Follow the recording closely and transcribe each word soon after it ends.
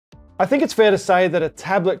I think it's fair to say that a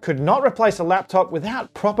tablet could not replace a laptop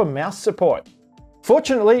without proper mouse support.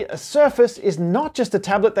 Fortunately, a Surface is not just a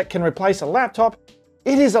tablet that can replace a laptop,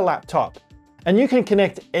 it is a laptop. And you can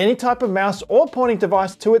connect any type of mouse or pointing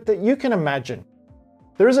device to it that you can imagine.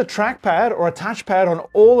 There is a trackpad or a touchpad on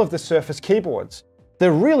all of the Surface keyboards.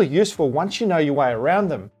 They're really useful once you know your way around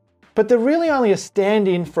them, but they're really only a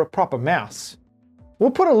stand-in for a proper mouse. We'll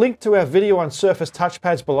put a link to our video on Surface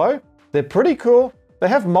touchpads below. They're pretty cool, they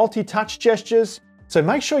have multi-touch gestures, so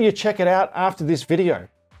make sure you check it out after this video.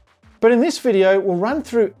 But in this video, we'll run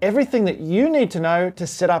through everything that you need to know to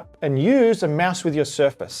set up and use a mouse with your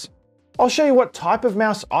Surface. I'll show you what type of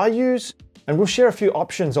mouse I use, and we'll share a few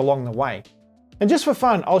options along the way. And just for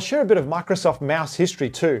fun, I'll share a bit of Microsoft mouse history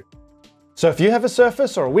too. So if you have a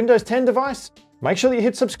Surface or a Windows 10 device, make sure that you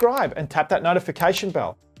hit subscribe and tap that notification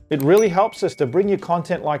bell. It really helps us to bring you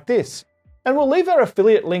content like this. And we'll leave our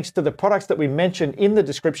affiliate links to the products that we mentioned in the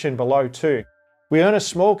description below too. We earn a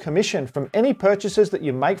small commission from any purchases that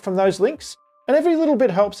you make from those links, and every little bit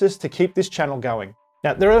helps us to keep this channel going.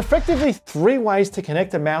 Now, there are effectively 3 ways to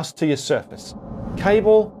connect a mouse to your Surface: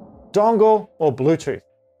 cable, dongle, or Bluetooth.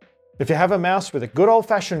 If you have a mouse with a good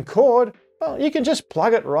old-fashioned cord, well, you can just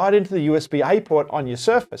plug it right into the USB-A port on your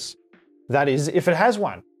Surface. That is, if it has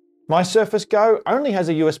one. My Surface Go only has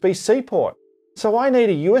a USB-C port, so I need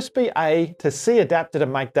a USB-A to C adapter to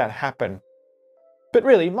make that happen. But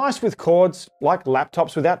really, mice with cords, like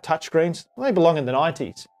laptops without touchscreens, they belong in the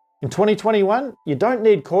 90s. In 2021, you don't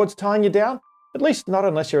need cords tying you down, at least not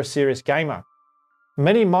unless you're a serious gamer.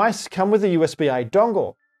 Many mice come with a USB-A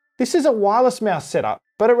dongle. This is a wireless mouse setup,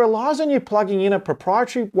 but it relies on you plugging in a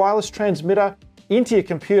proprietary wireless transmitter into your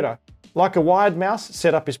computer. Like a wired mouse,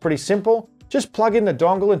 setup is pretty simple. Just plug in the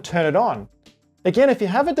dongle and turn it on. Again, if you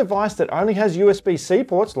have a device that only has USB-C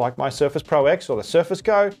ports, like my Surface Pro X or the Surface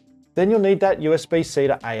Go, then you'll need that USB-C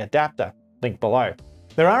to A adapter, link below.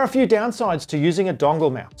 There are a few downsides to using a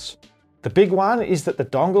dongle mouse. The big one is that the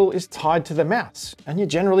dongle is tied to the mouse, and you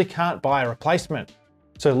generally can't buy a replacement.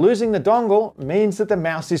 So losing the dongle means that the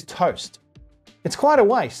mouse is toast. It's quite a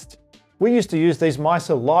waste. We used to use these mice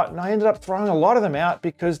a lot, and I ended up throwing a lot of them out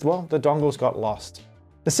because, well, the dongles got lost.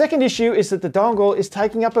 The second issue is that the dongle is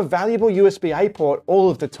taking up a valuable USB-A port all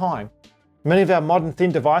of the time. Many of our modern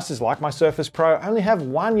thin devices like my Surface Pro only have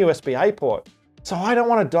one USB-A port, so I don't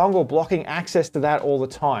want a dongle blocking access to that all the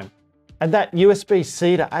time. And that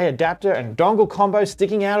USB-C to A adapter and dongle combo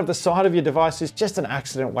sticking out of the side of your device is just an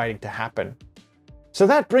accident waiting to happen. So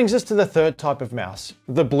that brings us to the third type of mouse,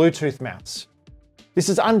 the Bluetooth mouse. This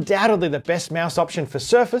is undoubtedly the best mouse option for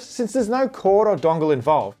Surface since there's no cord or dongle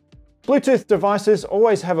involved. Bluetooth devices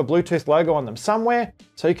always have a Bluetooth logo on them somewhere,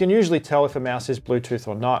 so you can usually tell if a mouse is Bluetooth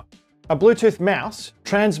or not. A Bluetooth mouse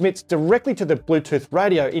transmits directly to the Bluetooth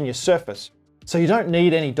radio in your Surface, so you don't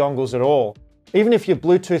need any dongles at all. Even if your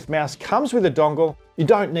Bluetooth mouse comes with a dongle, you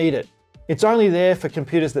don't need it. It's only there for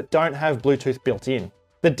computers that don't have Bluetooth built in.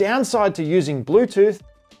 The downside to using Bluetooth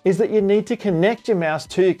is that you need to connect your mouse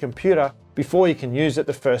to your computer before you can use it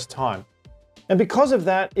the first time. And because of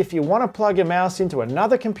that, if you want to plug your mouse into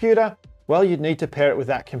another computer, well, you'd need to pair it with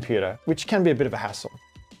that computer, which can be a bit of a hassle.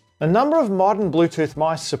 A number of modern Bluetooth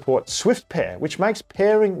mice support Swift Pair, which makes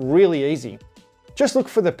pairing really easy. Just look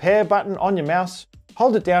for the pair button on your mouse,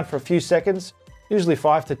 hold it down for a few seconds, usually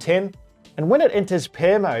 5 to 10, and when it enters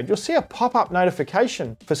pair mode, you'll see a pop-up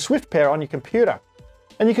notification for Swift Pair on your computer.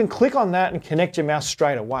 And you can click on that and connect your mouse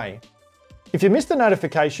straight away. If you miss the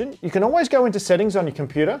notification, you can always go into settings on your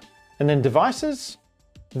computer, and then devices,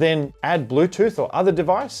 then add Bluetooth or other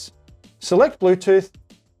device, select Bluetooth,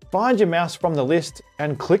 find your mouse from the list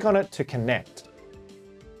and click on it to connect.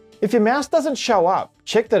 If your mouse doesn't show up,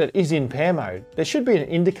 check that it is in pair mode. There should be an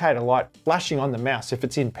indicator light flashing on the mouse if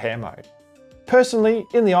it's in pair mode. Personally,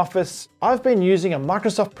 in the office, I've been using a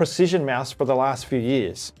Microsoft Precision mouse for the last few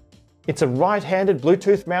years. It's a right-handed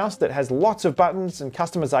Bluetooth mouse that has lots of buttons and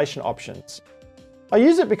customization options. I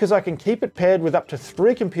use it because I can keep it paired with up to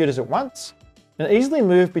 3 computers at once and easily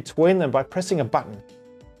move between them by pressing a button.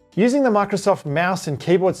 Using the Microsoft Mouse and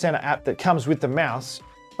Keyboard Center app that comes with the mouse,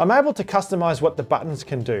 I'm able to customize what the buttons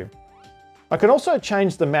can do. I can also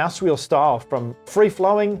change the mouse wheel style from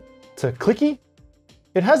free-flowing to clicky.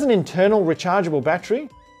 It has an internal rechargeable battery,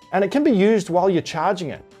 and it can be used while you're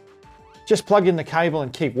charging it. Just plug in the cable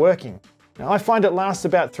and keep working. Now, I find it lasts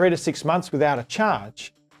about 3 to 6 months without a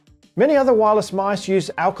charge. Many other wireless mice use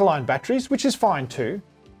alkaline batteries, which is fine too.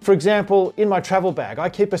 For example, in my travel bag, I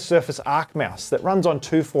keep a Surface Arc mouse that runs on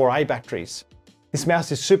 2 4A batteries. This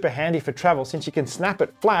mouse is super handy for travel since you can snap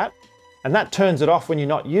it flat, and that turns it off when you're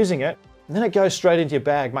not using it, and then it goes straight into your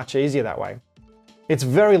bag much easier that way. It's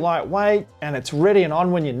very lightweight and it's ready and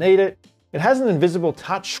on when you need it. It has an invisible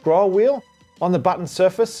touch scroll wheel on the button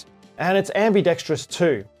surface, and it's ambidextrous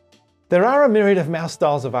too. There are a myriad of mouse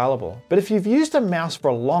styles available, but if you've used a mouse for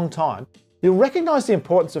a long time, you'll recognize the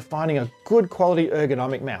importance of finding a good quality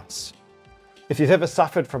ergonomic mouse. If you've ever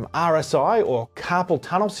suffered from RSI or carpal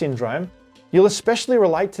tunnel syndrome, you'll especially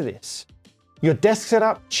relate to this. Your desk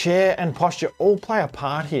setup, chair, and posture all play a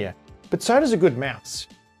part here, but so does a good mouse.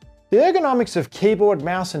 The ergonomics of keyboard,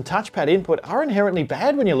 mouse, and touchpad input are inherently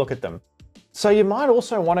bad when you look at them, so you might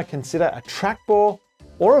also want to consider a trackball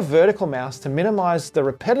or a vertical mouse to minimize the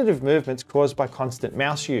repetitive movements caused by constant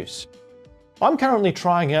mouse use. I'm currently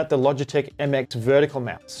trying out the Logitech MX vertical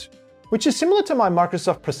mouse, which is similar to my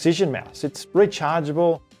Microsoft Precision mouse. It's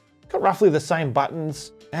rechargeable, got roughly the same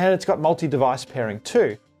buttons, and it's got multi-device pairing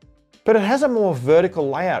too. But it has a more vertical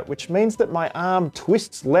layout, which means that my arm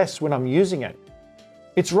twists less when I'm using it.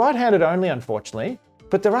 It's right-handed only, unfortunately,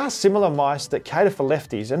 but there are similar mice that cater for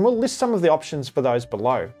lefties, and we'll list some of the options for those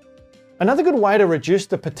below. Another good way to reduce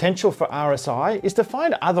the potential for RSI is to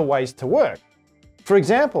find other ways to work. For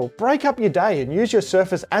example, break up your day and use your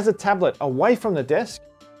Surface as a tablet away from the desk.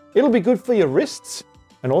 It'll be good for your wrists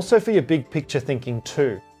and also for your big picture thinking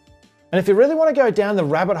too. And if you really want to go down the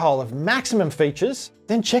rabbit hole of maximum features,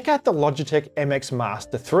 then check out the Logitech MX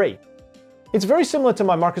Master 3. It's very similar to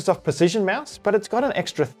my Microsoft Precision mouse, but it's got an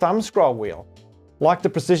extra thumb scroll wheel. Like the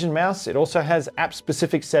Precision mouse, it also has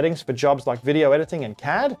app-specific settings for jobs like video editing and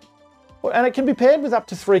CAD, and it can be paired with up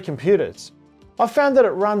to 3 computers. I've found that it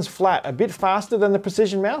runs flat a bit faster than the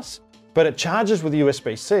Precision mouse, but it charges with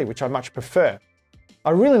USB-C, which I much prefer. I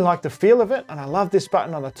really like the feel of it, and I love this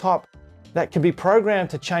button on the top that can be programmed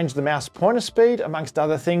to change the mouse pointer speed, amongst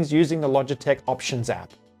other things, using the Logitech Options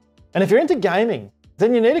app. And if you're into gaming,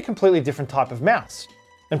 then you need a completely different type of mouse,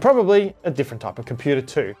 and probably a different type of computer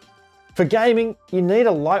too. For gaming, you need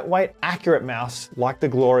a lightweight, accurate mouse like the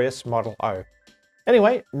glorious Model O.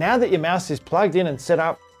 Anyway, now that your mouse is plugged in and set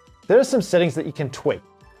up, there are some settings that you can tweak.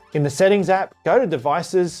 In the Settings app, go to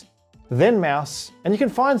Devices, then Mouse, and you can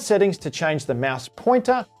find settings to change the mouse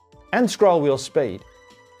pointer and scroll wheel speed.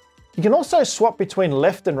 You can also swap between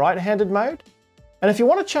left and right-handed mode, and if you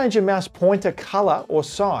want to change your mouse pointer color or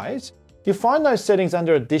size, you'll find those settings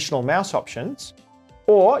under Additional Mouse Options,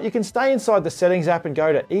 or you can stay inside the Settings app and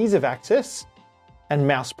go to Ease of Access and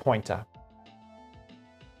Mouse Pointer.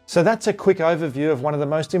 So that's a quick overview of one of the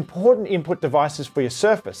most important input devices for your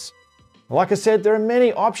Surface. Like I said, there are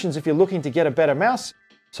many options if you're looking to get a better mouse,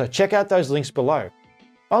 so check out those links below.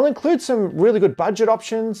 I'll include some really good budget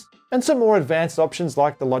options and some more advanced options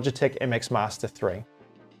like the Logitech MX Master 3.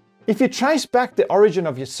 If you trace back the origin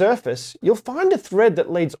of your Surface, you'll find a thread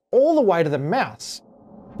that leads all the way to the mouse.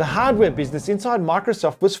 The hardware business inside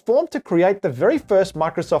Microsoft was formed to create the very first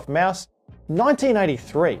Microsoft mouse in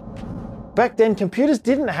 1983. Back then, computers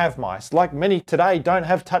didn't have mice, like many today don't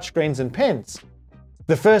have touchscreens and pens.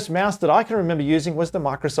 The first mouse that I can remember using was the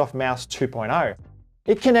Microsoft Mouse 2.0.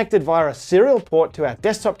 It connected via a serial port to our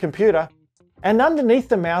desktop computer, and underneath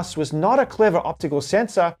the mouse was not a clever optical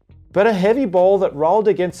sensor, but a heavy ball that rolled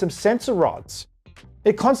against some sensor rods.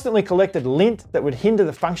 It constantly collected lint that would hinder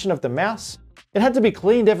the function of the mouse. It had to be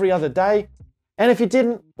cleaned every other day, and if you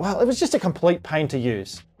didn't, well, it was just a complete pain to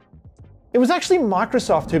use. It was actually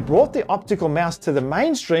Microsoft who brought the optical mouse to the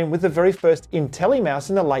mainstream with the very first IntelliMouse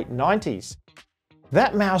in the late 90s.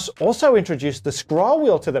 That mouse also introduced the scroll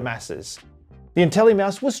wheel to the masses. The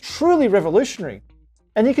IntelliMouse was truly revolutionary,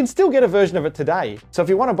 and you can still get a version of it today, so if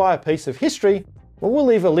you want to buy a piece of history, well, we'll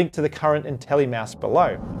leave a link to the current IntelliMouse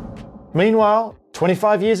below. Meanwhile,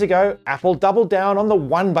 25 years ago, Apple doubled down on the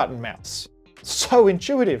one-button mouse. So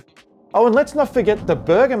intuitive. Oh, and let's not forget the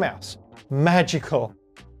Burger Mouse. Magical.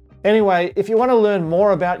 Anyway, if you want to learn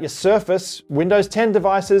more about your Surface, Windows 10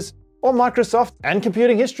 devices, or Microsoft and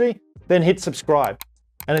computing history, then hit subscribe.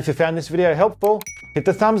 And if you found this video helpful, hit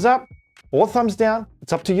the thumbs up or thumbs down,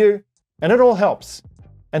 it's up to you, and it all helps.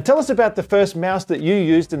 And tell us about the first mouse that you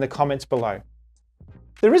used in the comments below.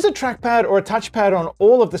 There is a trackpad or a touchpad on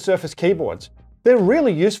all of the Surface keyboards. They're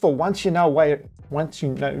really useful once you know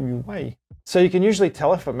your way. So you can usually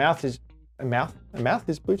tell if a mouth is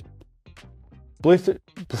Bluetooth.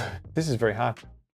 This is very hard.